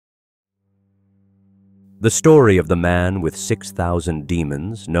The story of the man with 6,000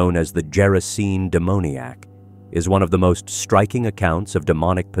 demons, known as the Gerasene demoniac, is one of the most striking accounts of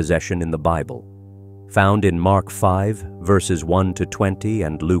demonic possession in the Bible, found in Mark 5, verses 1 to 20,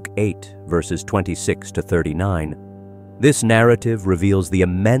 and Luke 8, verses 26 to 39. This narrative reveals the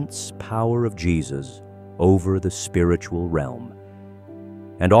immense power of Jesus over the spiritual realm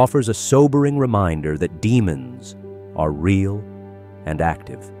and offers a sobering reminder that demons are real and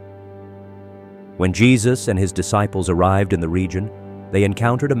active. When Jesus and his disciples arrived in the region, they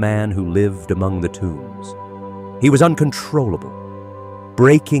encountered a man who lived among the tombs. He was uncontrollable,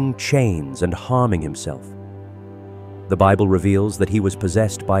 breaking chains and harming himself. The Bible reveals that he was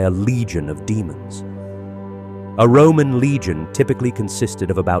possessed by a legion of demons. A Roman legion typically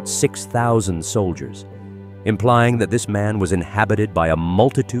consisted of about 6,000 soldiers, implying that this man was inhabited by a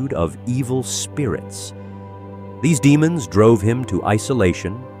multitude of evil spirits. These demons drove him to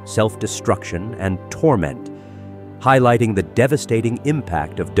isolation, self-destruction, and torment, highlighting the devastating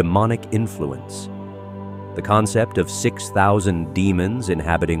impact of demonic influence. The concept of 6,000 demons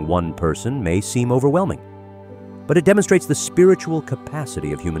inhabiting one person may seem overwhelming, but it demonstrates the spiritual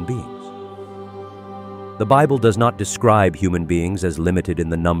capacity of human beings. The Bible does not describe human beings as limited in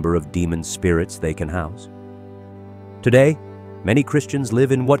the number of demon spirits they can house. Today, many Christians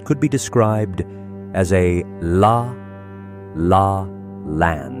live in what could be described as a la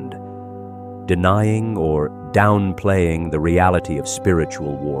land, denying or downplaying the reality of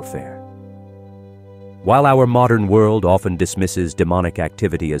spiritual warfare. While our modern world often dismisses demonic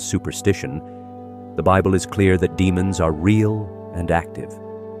activity as superstition, the Bible is clear that demons are real and active.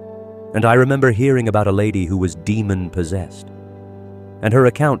 And I remember hearing about a lady who was demon-possessed. And her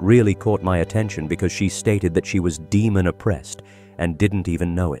account really caught my attention because she stated that she was demon-oppressed and didn't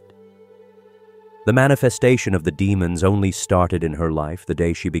even know it. The manifestation of the demons only started in her life the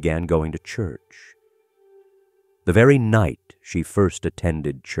day she began going to church. The very night she first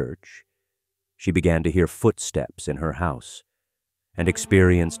attended church, she began to hear footsteps in her house and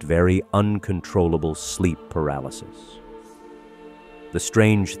experienced very uncontrollable sleep paralysis. The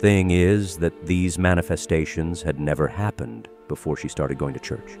strange thing is that these manifestations had never happened before she started going to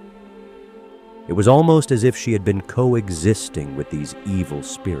church. It was almost as if she had been coexisting with these evil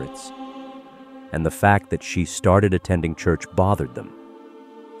spirits, and the fact that she started attending church bothered them.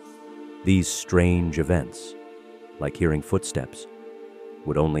 These strange events, like hearing footsteps,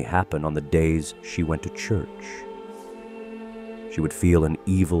 would only happen on the days she went to church. She would feel an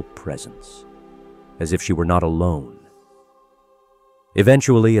evil presence, as if she were not alone.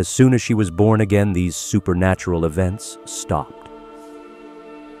 Eventually, as soon as she was born again, these supernatural events stopped.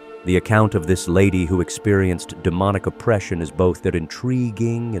 The account of this lady who experienced demonic oppression is both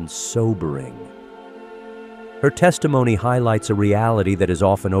intriguing and sobering. Her testimony highlights a reality that is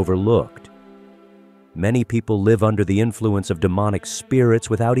often overlooked. Many people live under the influence of demonic spirits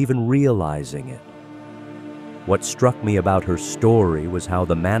without even realizing it. What struck me about her story was how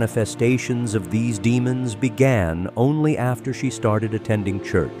the manifestations of these demons began only after she started attending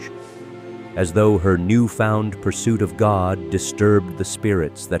church, as though her newfound pursuit of God disturbed the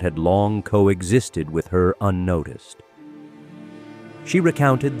spirits that had long coexisted with her unnoticed. She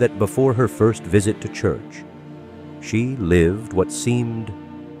recounted that before her first visit to church, she lived what seemed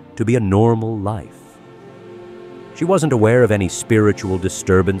to be a normal life. She wasn't aware of any spiritual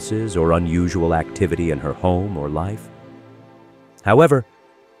disturbances or unusual activity in her home or life. However,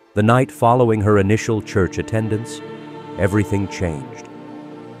 the night following her initial church attendance, everything changed.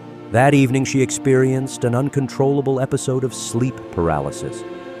 That evening, she experienced an uncontrollable episode of sleep paralysis,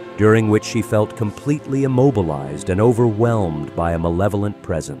 during which she felt completely immobilized and overwhelmed by a malevolent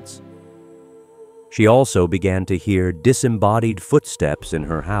presence. She also began to hear disembodied footsteps in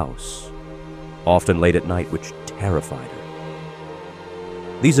her house, often late at night, which terrified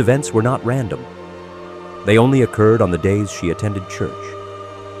her. These events were not random. They only occurred on the days she attended church.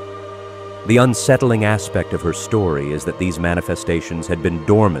 The unsettling aspect of her story is that these manifestations had been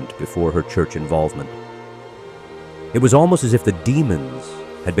dormant before her church involvement. It was almost as if the demons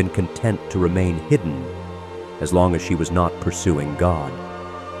had been content to remain hidden as long as she was not pursuing God.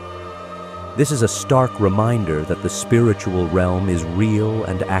 This is a stark reminder that the spiritual realm is real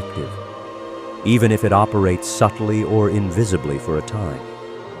and active, even if it operates subtly or invisibly for a time.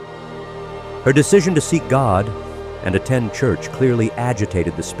 Her decision to seek God and attend church clearly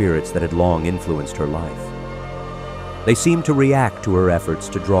agitated the spirits that had long influenced her life. They seemed to react to her efforts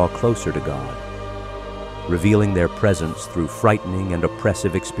to draw closer to God, revealing their presence through frightening and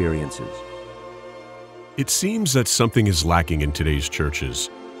oppressive experiences. It seems that something is lacking in today's churches.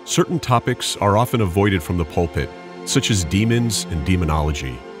 Certain topics are often avoided from the pulpit, such as demons and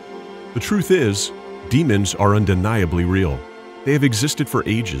demonology. The truth is, Demons are undeniably real. They have existed for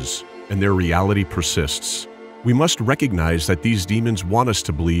ages, and their reality persists. We must recognize that these demons want us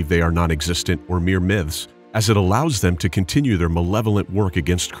to believe they are non-existent or mere myths, as it allows them to continue their malevolent work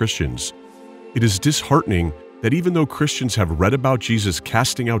against Christians. It is disheartening that even though Christians have read about Jesus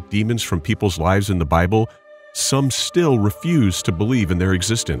casting out demons from people's lives in the Bible, some still refuse to believe in their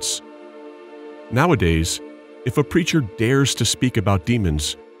existence. Nowadays, if a preacher dares to speak about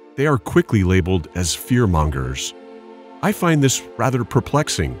demons, they are quickly labeled as fearmongers. I find this rather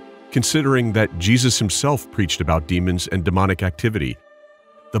perplexing, considering that Jesus himself preached about demons and demonic activity.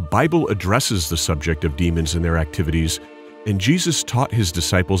 The Bible addresses the subject of demons and their activities, and Jesus taught his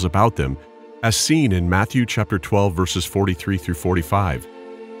disciples about them, as seen in Matthew chapter 12, verses 43 through 45.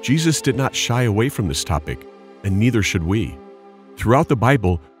 Jesus did not shy away from this topic, and neither should we. Throughout the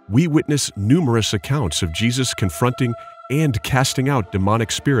Bible, we witness numerous accounts of Jesus confronting and casting out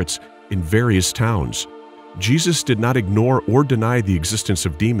demonic spirits in various towns. Jesus did not ignore or deny the existence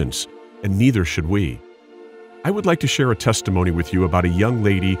of demons, and neither should we. I would like to share a testimony with you about a young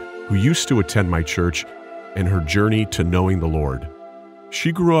lady who used to attend my church and her journey to knowing the Lord.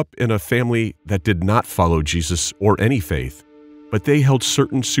 She grew up in a family that did not follow Jesus or any faith, but they held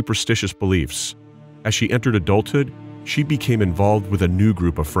certain superstitious beliefs. As she entered adulthood, she became involved with a new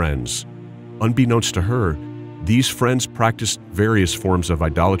group of friends. Unbeknownst to her, these friends practiced various forms of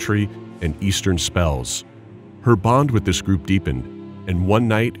idolatry and Eastern spells. Her bond with this group deepened, and one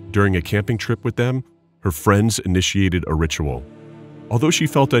night during a camping trip with them, her friends initiated a ritual. Although she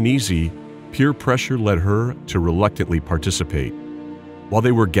felt uneasy, peer pressure led her to reluctantly participate. While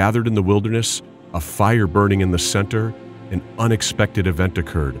they were gathered in the wilderness, a fire burning in the center, an unexpected event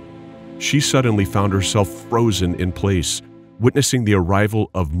occurred. She suddenly found herself frozen in place, witnessing the arrival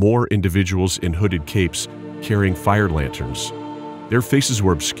of more individuals in hooded capes carrying fire lanterns. Their faces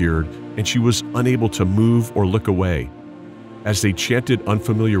were obscured, and she was unable to move or look away. As they chanted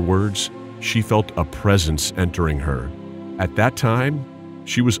unfamiliar words, she felt a presence entering her. At that time,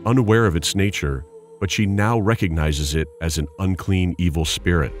 she was unaware of its nature, but she now recognizes it as an unclean, evil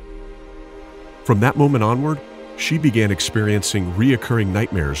spirit. From that moment onward, she began experiencing reoccurring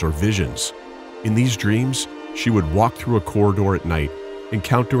nightmares or visions. In these dreams, she would walk through a corridor at night,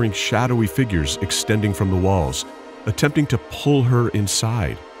 encountering shadowy figures extending from the walls, attempting to pull her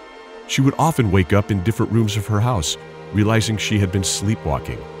inside. She would often wake up in different rooms of her house, realizing she had been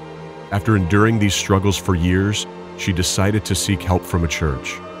sleepwalking. After enduring these struggles for years, she decided to seek help from a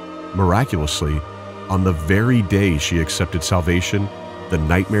church. Miraculously, on the very day she accepted salvation, the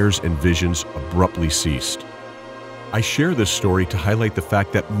nightmares and visions abruptly ceased. I share this story to highlight the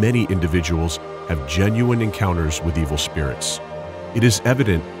fact that many individuals have genuine encounters with evil spirits. It is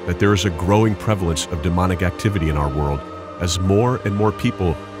evident that there is a growing prevalence of demonic activity in our world, as more and more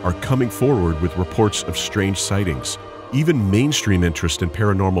people are coming forward with reports of strange sightings. Even mainstream interest in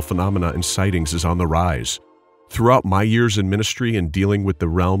paranormal phenomena and sightings is on the rise. Throughout my years in ministry and dealing with the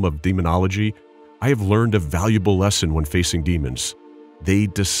realm of demonology, I have learned a valuable lesson when facing demons. They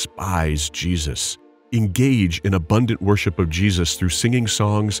despise Jesus. Engage in abundant worship of Jesus through singing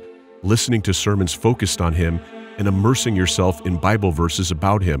songs, listening to sermons focused on Him, and immersing yourself in Bible verses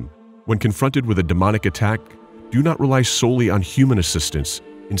about Him. When confronted with a demonic attack, do not rely solely on human assistance.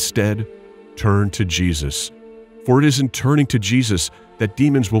 Instead, turn to Jesus. For it is in turning to Jesus that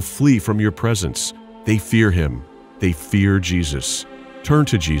demons will flee from your presence. They fear Him. They fear Jesus. Turn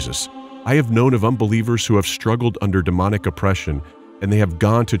to Jesus. I have known of unbelievers who have struggled under demonic oppression, and they have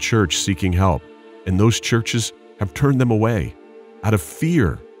gone to church seeking help, and those churches have turned them away. Out of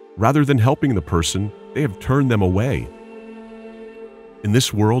fear, rather than helping the person, they have turned them away. In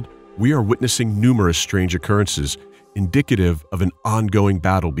this world, we are witnessing numerous strange occurrences, indicative of an ongoing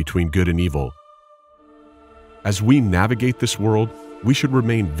battle between good and evil. As we navigate this world, we should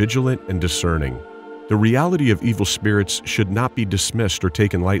remain vigilant and discerning. The reality of evil spirits should not be dismissed or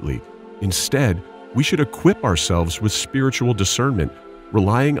taken lightly. Instead, we should equip ourselves with spiritual discernment,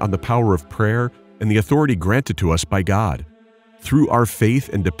 relying on the power of prayer and the authority granted to us by God. Through our faith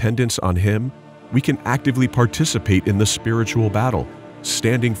and dependence on Him, we can actively participate in the spiritual battle,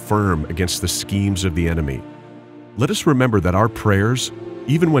 standing firm against the schemes of the enemy. Let us remember that our prayers,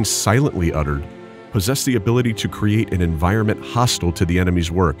 even when silently uttered, possess the ability to create an environment hostile to the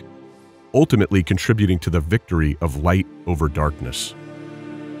enemy's work, ultimately contributing to the victory of light over darkness.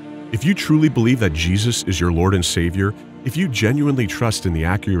 If you truly believe that Jesus is your Lord and Savior, if you genuinely trust in the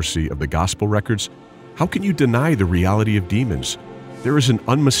accuracy of the gospel records, how can you deny the reality of demons? There is an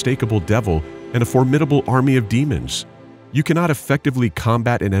unmistakable devil and a formidable army of demons. You cannot effectively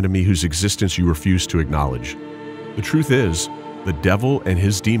combat an enemy whose existence you refuse to acknowledge. The truth is, the devil and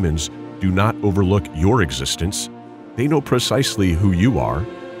his demons do not overlook your existence. They know precisely who you are.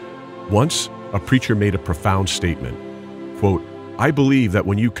 Once, a preacher made a profound statement. Quote, "I believe that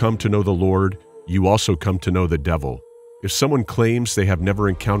when you come to know the Lord, you also come to know the devil. If someone claims they have never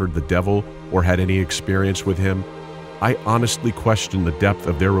encountered the devil or had any experience with him, I honestly question the depth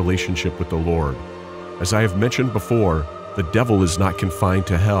of their relationship with the Lord. As I have mentioned before, the devil is not confined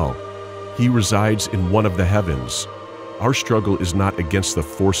to hell. He resides in one of the heavens. Our struggle is not against the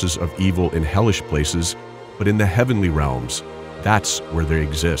forces of evil in hellish places, but in the heavenly realms. That's where they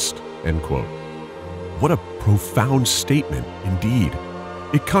exist." End quote. What a profound statement, indeed.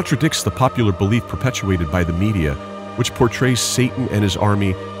 It contradicts the popular belief perpetuated by the media, which portrays Satan and his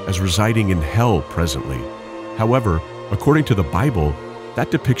army as residing in hell presently. However, according to the Bible,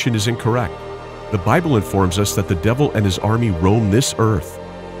 that depiction is incorrect. The Bible informs us that the devil and his army roam this earth,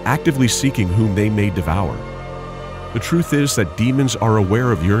 actively seeking whom they may devour. The truth is that demons are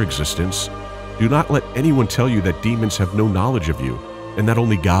aware of your existence. Do not let anyone tell you that demons have no knowledge of you and that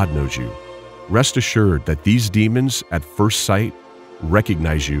only God knows you. Rest assured that these demons, at first sight,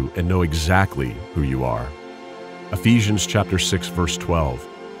 recognize you and know exactly who you are. Ephesians chapter 6, verse 12.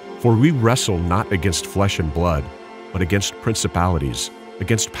 "For we wrestle not against flesh and blood, but against principalities,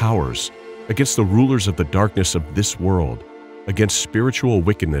 against powers, against the rulers of the darkness of this world, against spiritual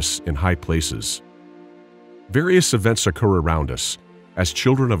wickedness in high places." Various events occur around us. As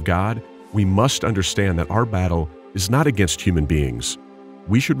children of God, we must understand that our battle is not against human beings.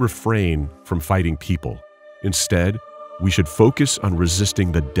 We should refrain from fighting people. Instead, we should focus on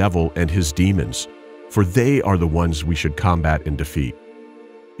resisting the devil and his demons, for they are the ones we should combat and defeat.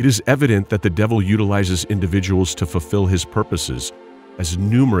 It is evident that the devil utilizes individuals to fulfill his purposes, as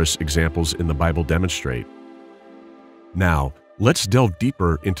numerous examples in the Bible demonstrate. Now, let's delve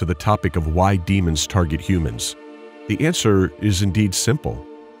deeper into the topic of why demons target humans. The answer is indeed simple.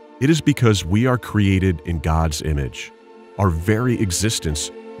 It is because we are created in God's image. Our very existence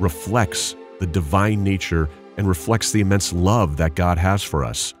reflects the divine nature and reflects the immense love that God has for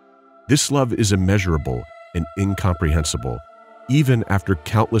us. This love is immeasurable and incomprehensible, even after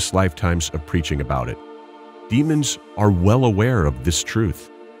countless lifetimes of preaching about it. Demons are well aware of this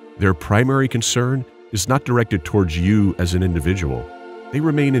truth. Their primary concern is not directed towards you as an individual. They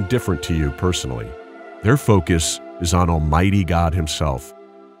remain indifferent to you personally. Their focus is on Almighty God Himself.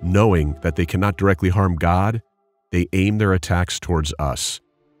 Knowing that they cannot directly harm God, they aim their attacks towards us,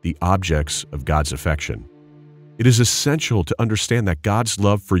 the objects of God's affection. It is essential to understand that God's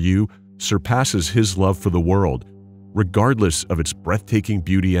love for you surpasses His love for the world, regardless of its breathtaking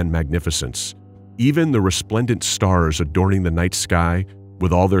beauty and magnificence. Even the resplendent stars adorning the night sky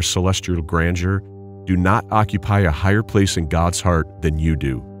with all their celestial grandeur do not occupy a higher place in God's heart than you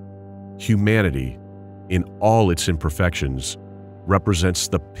do. Humanity, in all its imperfections, represents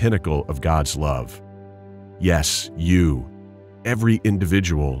the pinnacle of God's love. Yes, you, every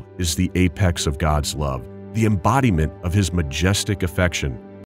individual, is the apex of God's love, the embodiment of His majestic affection.